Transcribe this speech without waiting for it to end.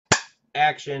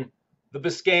action. The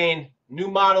Biscayne, new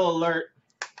model alert.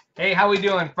 Hey, how we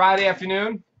doing? Friday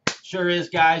afternoon? Sure is,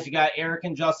 guys. You got Eric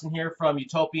and Justin here from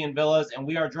Utopian Villas, and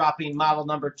we are dropping model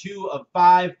number 2 of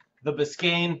 5, the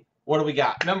Biscayne. What do we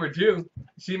got? Number 2.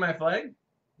 See my flag?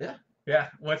 Yeah. Yeah.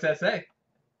 What's that say? It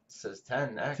says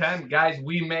 10 next. 10. Guys,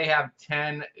 we may have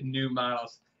 10 new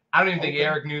models. I don't even think Okay.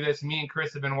 Eric knew this. Me and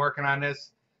Chris have been working on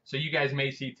this. So you guys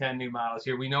may see 10 new models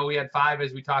here. We know we had 5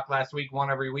 as we talked last week, 1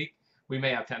 every week. We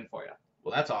may have 10 for you.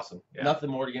 Well, that's awesome. Yeah.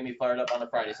 Nothing more to get me fired up on a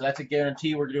Friday. So that's a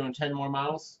guarantee we're doing 10 more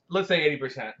models? Let's say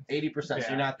 80%. 80%. Yeah. So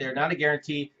you're not there. Not a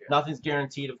guarantee. Yeah. Nothing's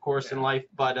guaranteed, of course, Yeah. in life.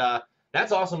 But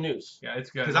that's awesome news. Yeah,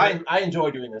 it's good. Because I enjoy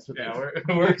doing this with you.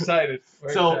 Yeah, we're excited. We're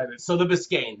excited. So the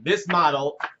Biscayne, this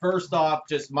model, first off,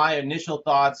 just my initial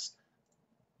thoughts,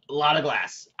 a lot of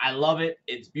glass. I love it.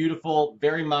 It's beautiful,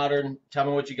 very modern. Tell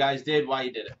me what you guys did, why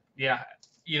you did it. Yeah,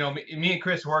 you know, me and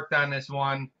Chris worked on this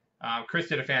one. Chris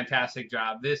did a fantastic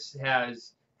job. This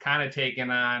has kind of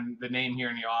taken on the name here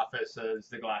in the office as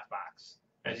the glass box,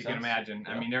 as you can imagine.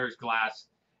 Yeah. I mean, there's glass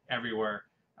everywhere.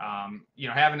 You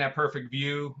know, having that perfect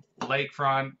view,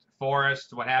 lakefront,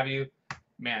 forest, what have you,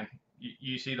 man,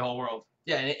 you see the whole world.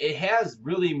 Yeah, and it has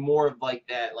really more of like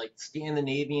that, like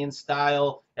Scandinavian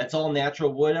style. That's all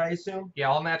natural wood, I assume. Yeah,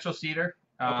 all natural cedar.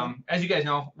 Okay. As you guys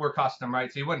know, we're custom,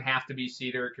 right? So you wouldn't have to be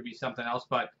cedar; it could be something else.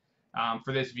 But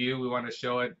for this view, we want to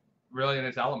show it really in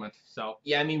its element. So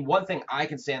Yeah, I mean, one thing I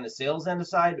can say on the sales end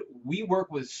side, we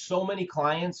work with so many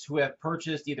clients who have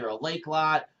purchased either a lake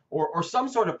lot or some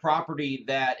sort of property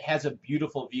that has a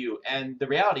beautiful view. And the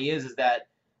reality is that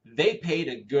they paid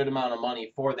a good amount of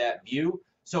money for that view.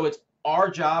 So it's our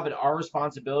job and our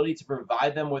responsibility to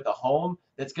provide them with a home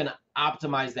that's going to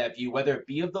optimize that view, whether it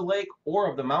be of the lake or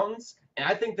of the mountains. And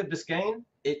I think the Biscayne,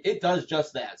 it does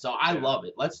just that. So I love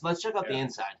it. Let's check out the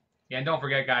inside. yeah, and don't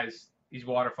forget, guys, these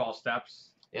waterfall steps.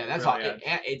 Yeah, that's really all.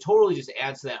 It totally just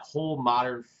adds to that whole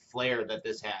modern flair that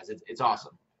this has. It's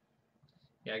awesome.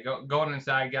 Yeah, going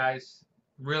inside, guys,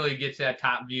 really gets that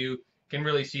top view. Can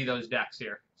really see those decks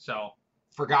here. So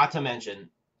Forgot to mention,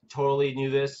 totally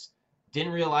knew this.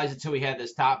 Didn't realize it until we had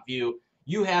this top view.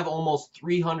 You have almost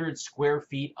 300 square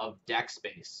feet of deck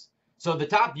space. So the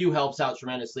top view helps out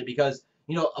tremendously because,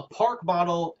 you know, a park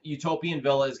model Utopian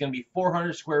Villa is going to be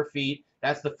 400 square feet.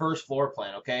 That's the first floor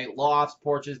plan, okay? Lofts,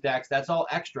 porches, decks, that's all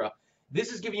extra.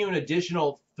 This is giving you an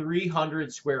additional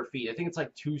 300 square feet. I think it's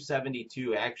like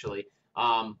 272 actually.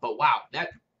 But wow, that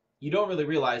you don't really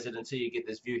realize it until you get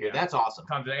this view here. Yeah. That's awesome.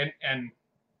 and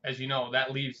as you know,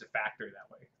 that leaves the factory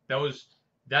that way.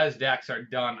 Those decks are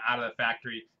done out of the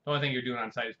factory. The only thing you're doing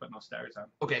on site is putting those stairs on.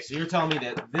 Okay, so you're telling me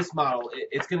that this model,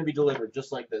 it's going to be delivered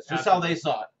just like this, just Absolutely. how they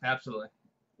saw it. Absolutely.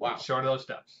 Wow. Short of those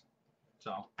steps.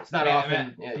 So It's not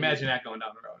often. Imagine that going down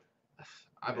the road.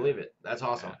 I believe it. That's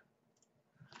awesome.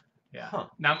 Yeah. Huh.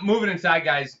 Now moving inside,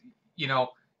 guys. You know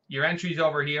your entry's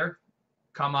over here.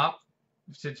 Come up.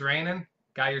 If it's raining,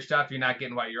 got your stuff. You're not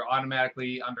getting wet. You're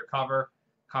automatically undercover.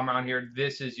 Come around here.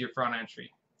 This is your front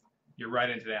entry. You're right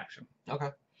into the action. Okay.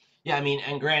 Yeah, I mean,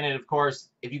 and granted, of course,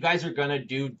 if you guys are gonna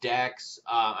do decks,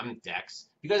 if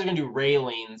you guys are gonna do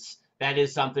railings, that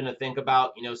is something to think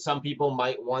about. You know, some people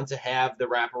might want to have the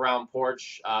wraparound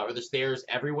porch or the stairs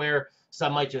everywhere.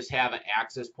 Some might just have an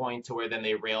access point to where then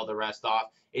they rail the rest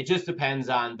off. It just depends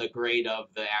on the grade of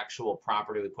the actual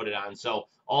property we put it on. So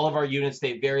all of our units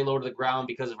stay very low to the ground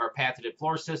because of our patented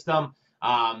floor system.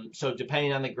 So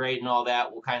depending on the grade and all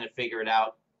that, we'll kind of figure it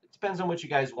out. Depends on what you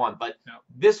guys want, but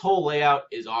this whole layout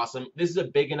is awesome. This is a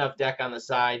big enough deck on the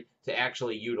side to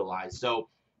actually utilize. So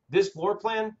this floor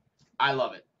plan, I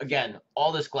love it. Again,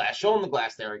 all this glass. Show them the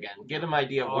glass there again. Get them an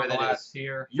idea of where that is.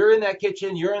 Here. You're in that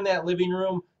kitchen. You're in that living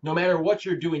room. No matter what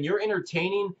you're doing, you're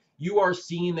entertaining. You are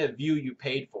seeing that view you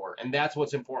paid for, and that's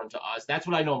what's important to us. That's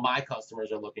what I know my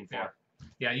customers are looking for.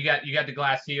 Yeah, you got the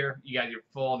glass here. You got your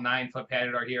full 9-foot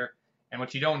patio door here, and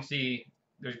what you don't see,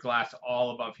 there's glass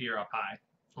all above here up high.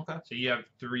 Okay. So you have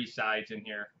 3 sides in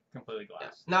here completely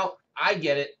glass. Now, I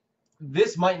get it.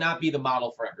 This might not be the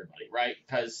model for everybody, right?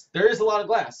 Because there is a lot of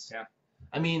glass. Yeah.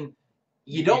 I mean,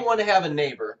 you don't want to have a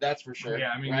neighbor, that's for sure.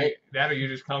 Yeah, I mean, right? that or you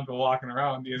just comfortable walking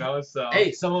around, you know. So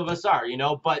hey, some of us are, you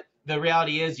know, but the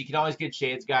reality is you can always get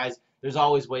shades, guys. There's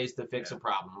always ways to fix a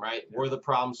problem, right? We're the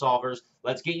problem solvers.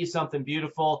 Let's get you something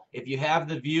beautiful. If you have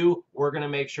the view, we're going to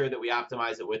make sure that we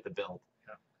optimize it with the build.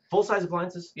 Full-size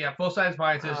appliances? Yeah, full-size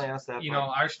appliances. Oh, yeah, you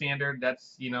know, our standard,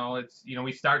 that's, you know, it's, you know,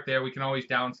 we start there. We can always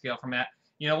downscale from that.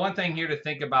 You know, one thing here to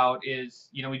think about is,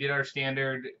 you know, we did our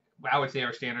standard, I would say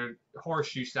our standard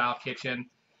horseshoe-style kitchen.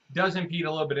 Does impede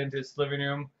a little bit into this living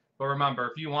room, but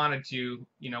remember, if you wanted to,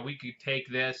 you know, we could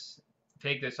take this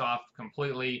off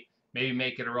completely, maybe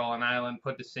make it a rolling island,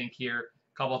 put the sink here,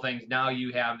 couple things. Now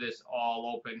you have this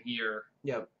all open here.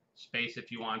 Yep. Space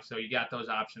if you want, so you got those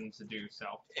options to do so.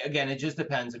 Again, it just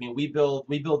depends. I mean, we build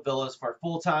villas for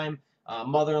full-time,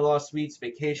 mother-in-law suites,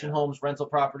 vacation homes, rental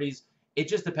properties. It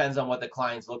just depends on what the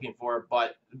client's looking for,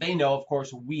 but they know, of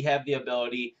course, we have the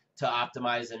ability to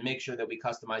optimize and make sure that we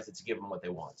customize it to give them what they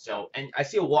want. So, and I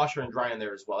see a washer and dryer in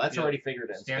there as well. That's already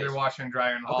figured in. Standard space. washer and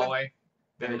dryer in the hallway.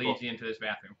 Then Very leads cool. you into this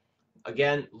bathroom.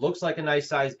 Again, looks like a nice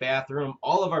sized bathroom.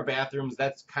 All of our bathrooms,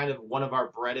 that's kind of one of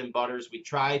our bread and butters. We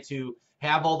try to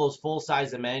have all those full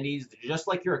size amenities just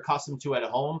like you're accustomed to at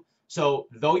home. So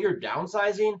though you're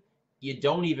downsizing, you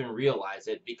don't even realize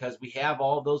it because we have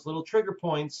all those little trigger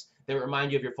points that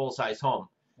remind you of your full size home.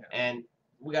 Yeah. And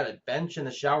we got a bench in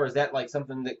the shower. Is that like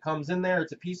something that comes in there?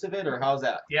 It's a piece of it, or how's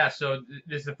that? Yeah, so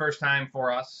this is the first time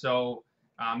for us. So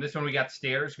this one we got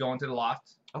stairs going to the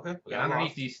loft. Okay. And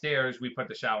underneath these stairs, we put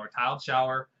the shower, tiled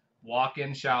shower,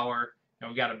 walk-in shower, and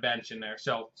we got a bench in there.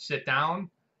 So sit down,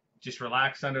 just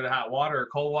relax under the hot water or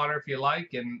cold water if you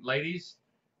like. And ladies,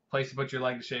 place to put your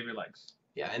leg to shave your legs.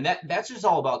 Yeah, and that's just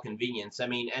all about convenience. I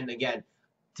mean, and again,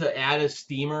 to add a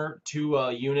steamer to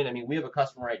a unit, I mean, we have a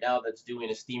customer right now that's doing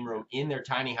a steam room in their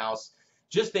tiny house.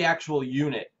 Just the actual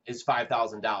unit is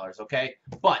 $5,000, okay?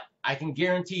 But I can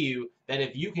guarantee you that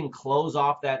if you can close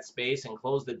off that space and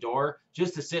close the door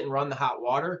just to sit and run the hot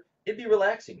water, it'd be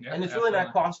relaxing. Yeah, and it's really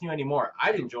not costing you anymore.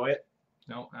 I'd enjoy it.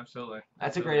 No, absolutely.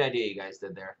 That's a great idea you guys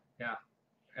did there. Yeah.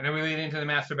 And then we lead into the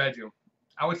master bedroom.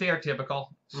 I would say our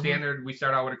typical. Standard, we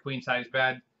start out with a queen-size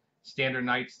bed, standard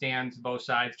nightstands, both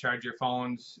sides, charge your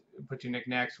phones, put your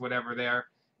knickknacks, whatever there.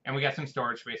 And we got some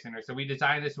storage space in there. So we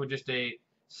designed this with just a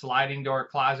sliding door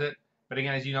closet. But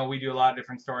again, as you know, we do a lot of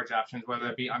different storage options, whether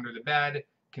it be under the bed,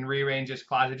 can rearrange this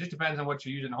closet. It just depends on what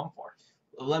you're using the home for.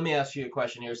 Let me ask you a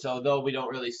question here. So though we don't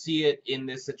really see it in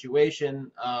this situation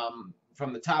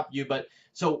from the top view, but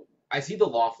so I see the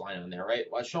loft line on there, right?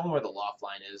 Well, show them where the loft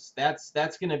line is. That's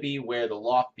going to be where the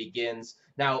loft begins.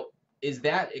 Now, is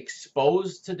that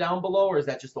exposed to down below, or is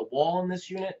that just a wall in this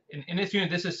unit? In this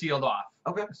unit, this is sealed off.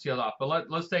 Okay. Sealed off. But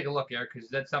let's take a look here, because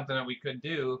that's something that we could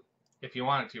do if you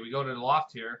wanted to. We go to the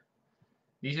loft here.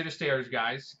 These are the stairs,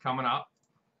 guys, coming up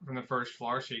from the first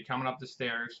floor. So you're coming up the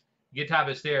stairs. You get to top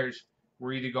of the stairs,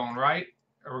 we're either going right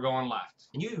or we're going left.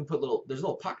 And you even put there's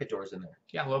little pocket doors in there.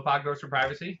 Yeah, little pocket doors for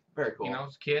privacy. Very cool. You know,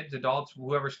 kids, adults,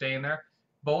 whoever's staying there.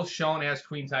 Both shown as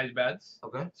queen-size beds.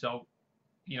 Okay. So,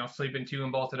 you know, sleeping two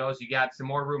in both of those. You got some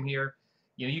more room here.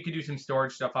 You know, you could do some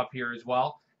storage stuff up here as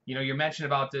well. You know, you mentioned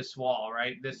about this wall,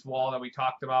 right? This wall that we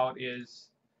talked about is,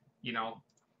 you know,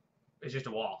 it's just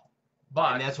a wall.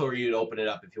 But and that's where you'd open it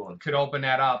up if you want. Could open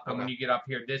that up, and Okay. when you get up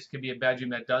here, this could be a bedroom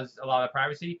that does a lot of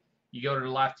privacy. You go to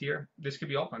the left here, this could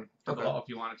be open to below if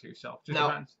you wanted to. So just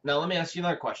depends. Now let me ask you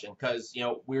another question, because you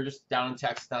know we were just down in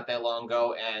Texas not that long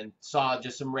ago and saw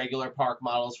just some regular park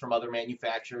models from other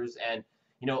manufacturers, and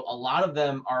you know a lot of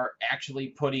them are actually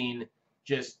putting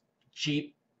just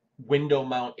cheap window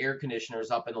mount air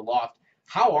conditioners up in the loft.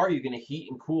 How are you going to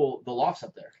heat and cool the lofts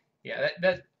up there? Yeah,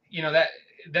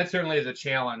 that certainly is a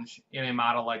challenge in a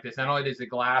model like this. Not only does the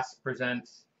glass present,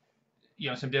 you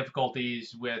know, some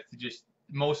difficulties with just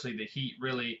mostly the heat,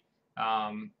 really,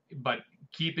 but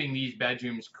keeping these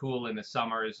bedrooms cool in the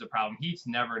summer is the problem. Heat's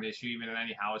never an issue, even in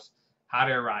any house. Hot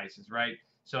air rises, right?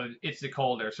 So it's the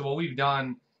cold air. So what we've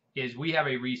done is we have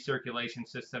a recirculation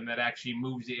system that actually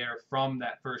moves the air from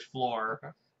that first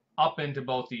floor up into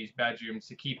both these bedrooms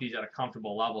to keep these at a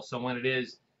comfortable level. So when it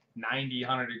is 90,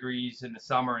 100 degrees in the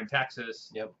summer in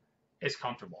Texas, it's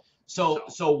comfortable. So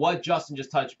what Justin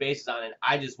just touched bases on, and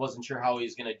I just wasn't sure how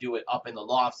he's going to do it up in the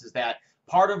lofts, is that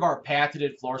part of our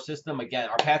patented floor system, again,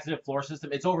 our patented floor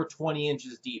system, it's over 20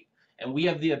 inches deep, and we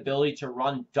have the ability to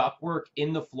run ductwork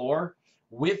in the floor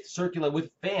with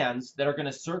fans that are going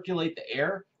to circulate the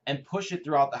air and push it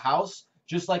throughout the house,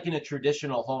 just like in a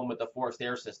traditional home with a forced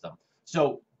air system.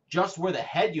 So just where the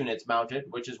head unit's mounted,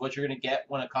 which is what you're going to get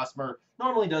when a customer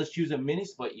normally does choose a mini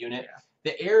split unit,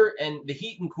 the air and the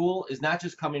heat and cool is not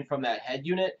just coming from that head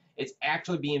unit, it's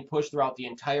actually being pushed throughout the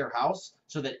entire house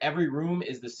so that every room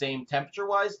is the same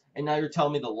temperature-wise, and now you're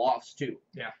telling me the lofts too.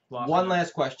 Yeah. One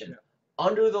last question.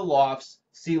 Under the lofts,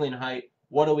 ceiling height,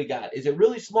 what do we got? Is it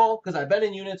really small? Because I've been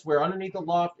in units where underneath the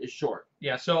loft is short.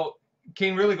 Yeah, so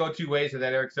can really go two ways with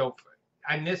that, Eric. So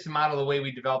on this model, the way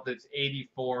we developed it, it's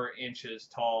 84 inches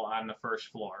tall on the first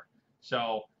floor.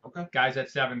 So guys at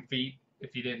 7 feet,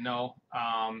 if you didn't know,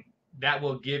 that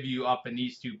will give you up in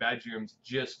these two bedrooms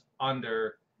just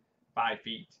under 5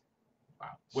 feet. Wow.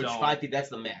 Which 5 feet, that's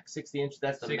the max. 60 inches,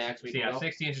 that's the max we can go?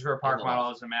 60 inches for a park model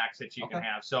is the max that you can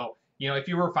have. So, you know, if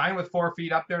you were fine with 4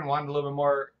 feet up there and wanted a little bit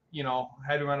more, you know,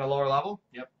 headroom on a lower level,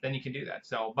 then you can do that.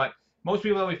 So, but most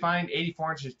people that we find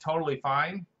 84 inches is totally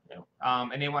fine. Yep.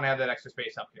 And they want to have that extra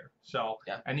space up here. So,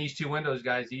 Yeah. and these 2 windows,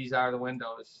 guys, these are the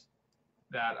windows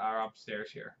that are upstairs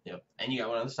here. Yep. And you got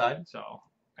one on the side. So,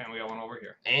 and we got one over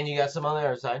here. And you got some on the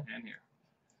other side. And here.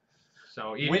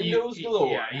 So even Windows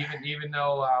galore. Yeah, even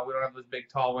though we don't have those big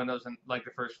tall windows in like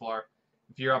the first floor,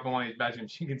 if you're up in one of these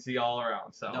bedrooms, you can see all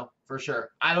around. So no, for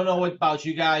sure. I don't know what about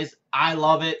you guys. I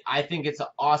love it. I think it's an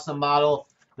awesome model.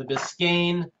 The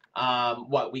Biscayne.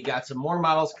 We got some more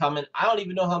models coming. I don't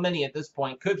even know how many at this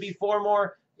point. Could be 4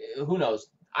 more. Who knows?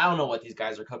 I don't know what these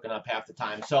guys are cooking up half the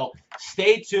time. So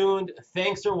stay tuned.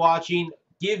 Thanks for watching.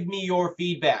 Give me your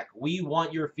feedback. We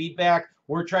want your feedback.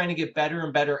 We're trying to get better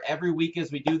and better every week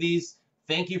as we do these.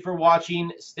 Thank you for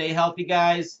watching. Stay healthy,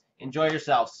 guys. Enjoy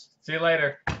yourselves. see you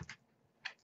later.